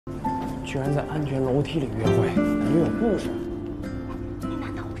居然在安全楼梯里约会，感觉有故事。那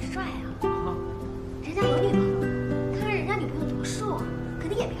男的好帅啊！人家有女朋友，看看人家女朋友多瘦啊，肯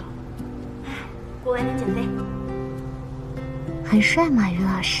定也漂亮。哎，国外能减肥。很帅吗，于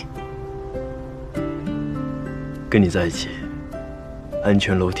老师？跟你在一起，安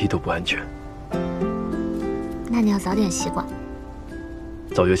全楼梯都不安全。那你要早点习惯。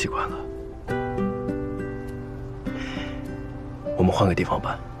早就习惯了。我们换个地方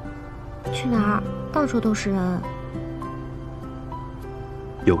吧。去哪儿？到处都是人。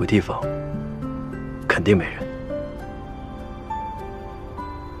有个地方，肯定没人。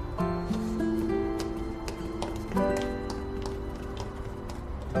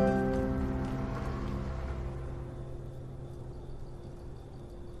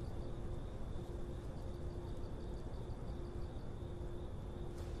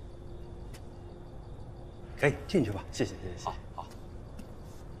可以进去吧，谢谢，谢谢。好，好。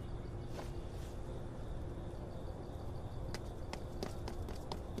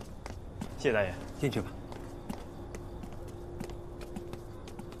谢谢大爷，进去吧。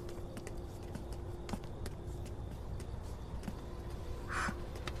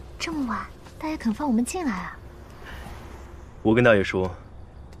这么晚，大爷肯放我们进来啊？我跟大爷说，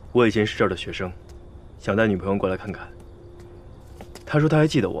我以前是这儿的学生，想带女朋友过来看看。他说他还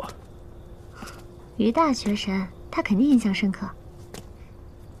记得我。于大学神，他肯定印象深刻。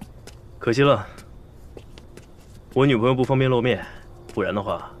可惜了，我女朋友不方便露面，不然的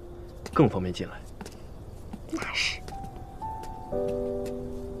话，更方便进来。那是。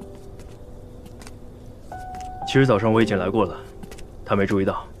其实早上我已经来过了，他没注意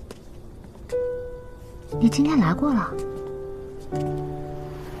到。你今天来过了？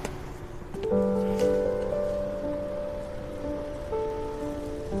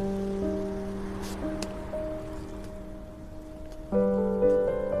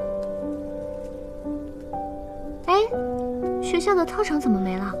哎，学校的操场怎么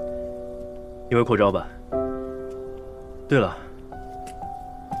没了？因为扩招吧。对了，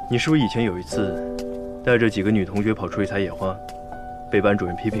你是不是以前有一次带着几个女同学跑出去采野花，被班主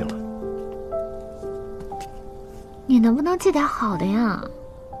任批评了？你能不能记点好的呀？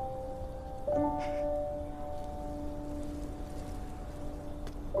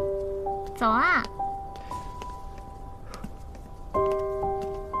走啊！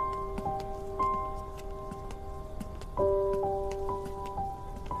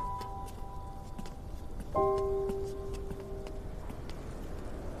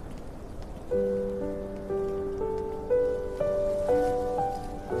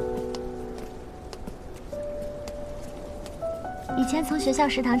以前从学校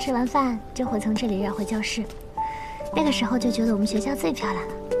食堂吃完饭，就会从这里绕回教室。那个时候就觉得我们学校最漂亮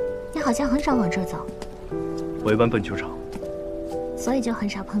了。你好像很少往这儿走。我一般奔球场，所以就很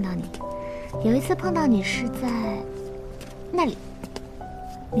少碰到你。有一次碰到你是在那里，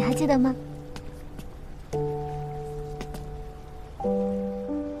你还记得吗？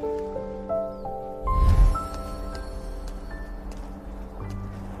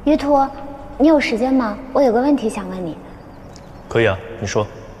于途，你有时间吗？我有个问题想问你。可以啊，你说。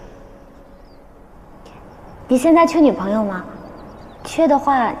你现在缺女朋友吗？缺的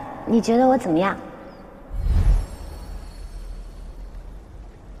话，你觉得我怎么样？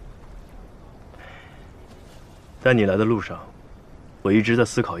在你来的路上，我一直在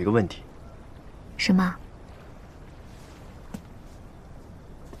思考一个问题。什么？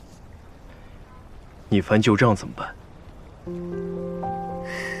你翻旧账怎么办？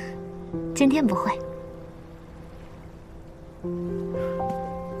今天不会，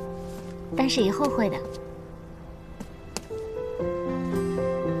但是以后会的。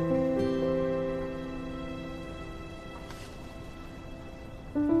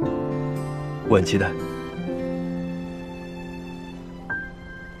我很期待。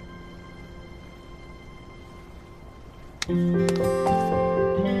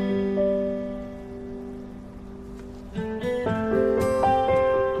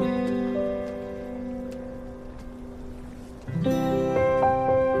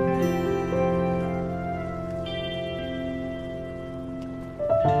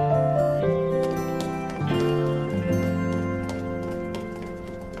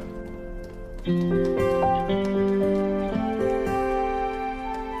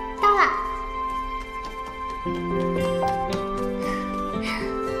到了。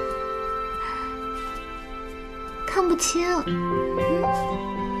看不清。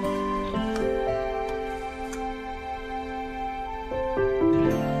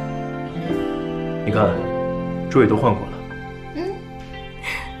你看，桌也都换过了。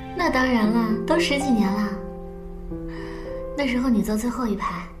那当然了，都10几年了。那时候你坐最后一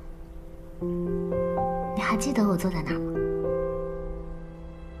排，你还记得我坐在哪儿吗？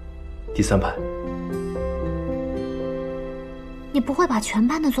第3排。你不会把全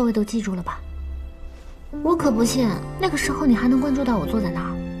班的座位都记住了吧？我可不信那个时候你还能关注到我坐在哪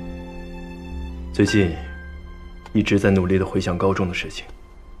儿。最近一直在努力地回想高中的事情。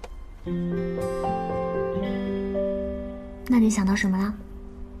那你想到什么了？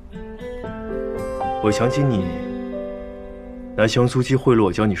我想起你拿香酥鸡贿赂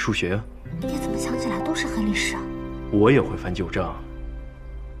我教你数学啊。你怎么想起来都是黑历史啊？我也会翻旧账。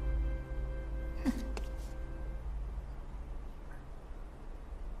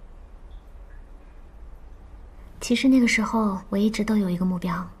其实那个时候我一直都有一个目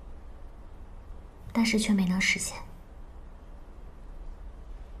标，但是却没能实现。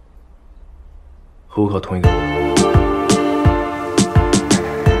和我考同一个。